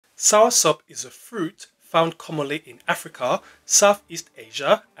Soursop is a fruit found commonly in Africa, Southeast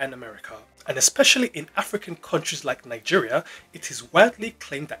Asia and America. And especially in African countries like Nigeria, it is widely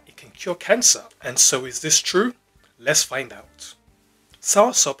claimed that it can cure cancer. And so is this true? Let's find out.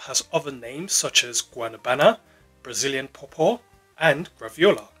 Soursop has other names such as Guanabana, Brazilian pawpaw and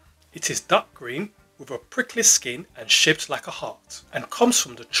Graviola. It is dark green with a prickly skin and shaped like a heart, and comes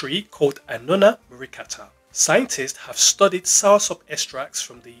from the tree called Annona Muricata. Scientists have studied soursop extracts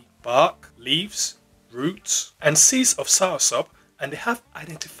from the bark, leaves, roots, and seeds of soursop, and they have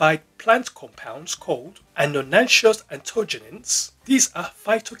identified plant compounds called annonaceous acetogenins. These are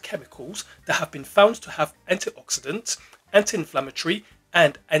phytochemicals that have been found to have antioxidant, anti-inflammatory,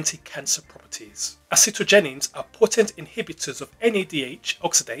 and anti-cancer properties. Acetogenins are potent inhibitors of NADH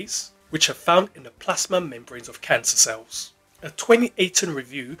oxidase, which are found in the plasma membranes of cancer cells. A 2018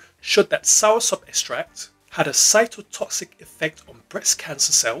 review showed that soursop extract had a cytotoxic effect on breast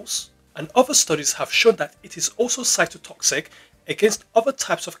cancer cells, and other studies have shown that it is also cytotoxic against other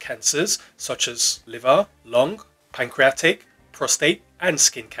types of cancers such as liver, lung, pancreatic, prostate, and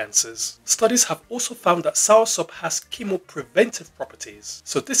skin cancers. Studies have also found that soursop has chemopreventive properties.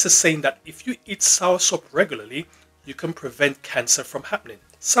 So this is saying that if you eat soursop regularly, you can prevent cancer from happening.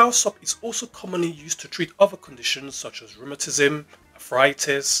 Soursop is also commonly used to treat other conditions such as rheumatism,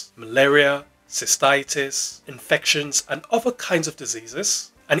 arthritis, malaria, cystitis, infections, and other kinds of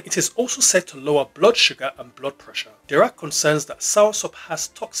diseases. And it is also said to lower blood sugar and blood pressure. There are concerns that soursop has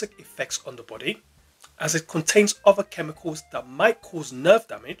toxic effects on the body, as it contains other chemicals that might cause nerve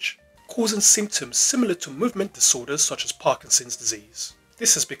damage, causing symptoms similar to movement disorders such as Parkinson's disease.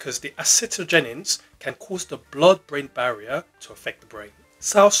 This is because the acetogenins can cause the blood-brain barrier to affect the brain.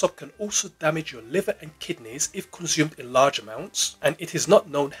 Soursop can also damage your liver and kidneys if consumed in large amounts, and it is not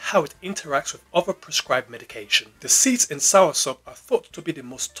known how it interacts with other prescribed medication. The seeds in soursop are thought to be the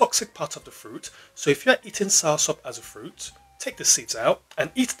most toxic part of the fruit, so if you are eating soursop as a fruit, take the seeds out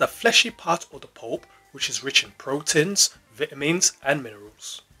and eat the fleshy part or the pulp, which is rich in proteins, vitamins and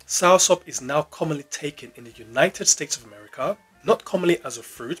minerals. Soursop is now commonly taken in the United States of America, not commonly as a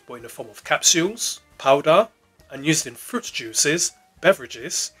fruit but in the form of capsules, powder, and used in fruit juices,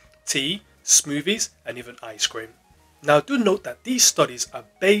 beverages, tea, smoothies and even ice cream. Now do note that these studies are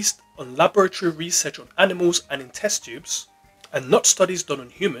based on laboratory research on animals and in test tubes, and not studies done on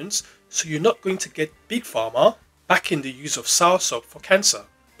humans, so you're not going to get Big Pharma backing the use of soursop for cancer.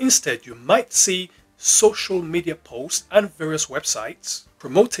 Instead, you might see social media posts and various websites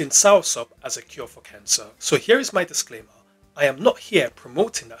promoting soursop as a cure for cancer. So here is my disclaimer. I am not here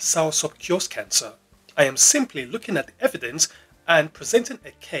promoting that soursop cures cancer. I am simply looking at the evidence and presenting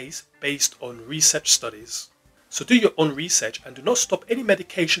a case based on research studies. So do your own research and do not stop any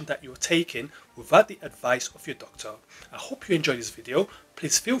medication that you're taking without the advice of your doctor. I hope you enjoyed this video.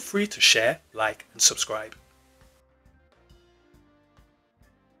 Please feel free to share, like and subscribe.